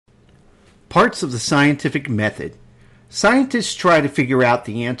Parts of the scientific method. Scientists try to figure out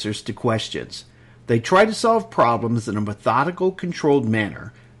the answers to questions. They try to solve problems in a methodical, controlled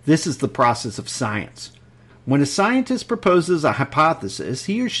manner. This is the process of science. When a scientist proposes a hypothesis,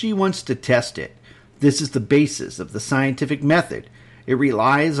 he or she wants to test it. This is the basis of the scientific method. It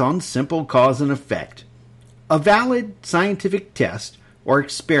relies on simple cause and effect. A valid scientific test or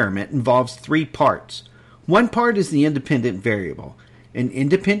experiment involves three parts. One part is the independent variable. An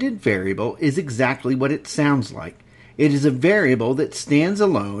independent variable is exactly what it sounds like. It is a variable that stands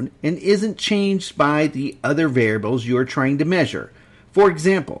alone and isn't changed by the other variables you are trying to measure. For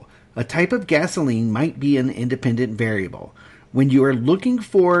example, a type of gasoline might be an independent variable. When you are looking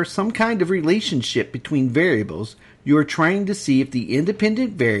for some kind of relationship between variables, you are trying to see if the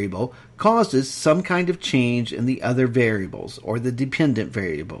independent variable causes some kind of change in the other variables or the dependent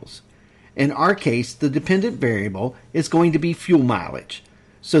variables. In our case, the dependent variable is going to be fuel mileage.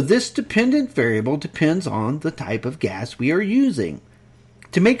 So this dependent variable depends on the type of gas we are using.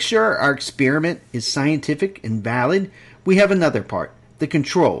 To make sure our experiment is scientific and valid, we have another part, the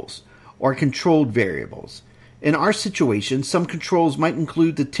controls, or controlled variables. In our situation, some controls might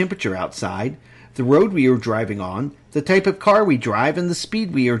include the temperature outside, the road we are driving on, the type of car we drive, and the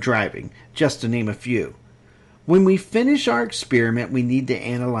speed we are driving, just to name a few. When we finish our experiment, we need to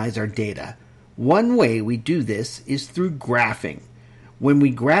analyze our data. One way we do this is through graphing. When we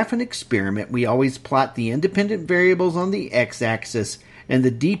graph an experiment, we always plot the independent variables on the x-axis and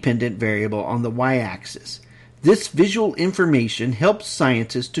the dependent variable on the y-axis. This visual information helps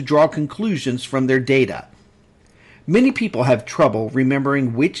scientists to draw conclusions from their data. Many people have trouble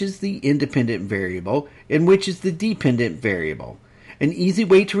remembering which is the independent variable and which is the dependent variable. An easy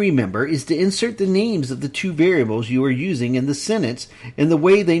way to remember is to insert the names of the two variables you are using in the sentence in the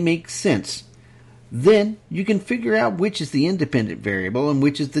way they make sense. Then you can figure out which is the independent variable and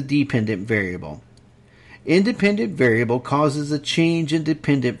which is the dependent variable. Independent variable causes a change in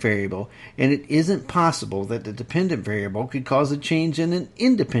dependent variable, and it isn't possible that the dependent variable could cause a change in an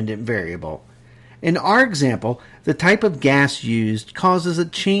independent variable. In our example, the type of gas used causes a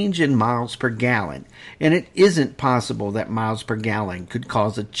change in miles per gallon, and it isn't possible that miles per gallon could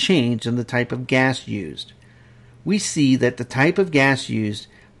cause a change in the type of gas used. We see that the type of gas used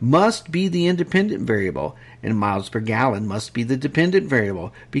must be the independent variable, and miles per gallon must be the dependent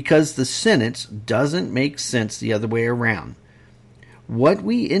variable, because the sentence doesn't make sense the other way around. What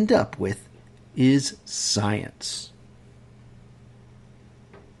we end up with is science.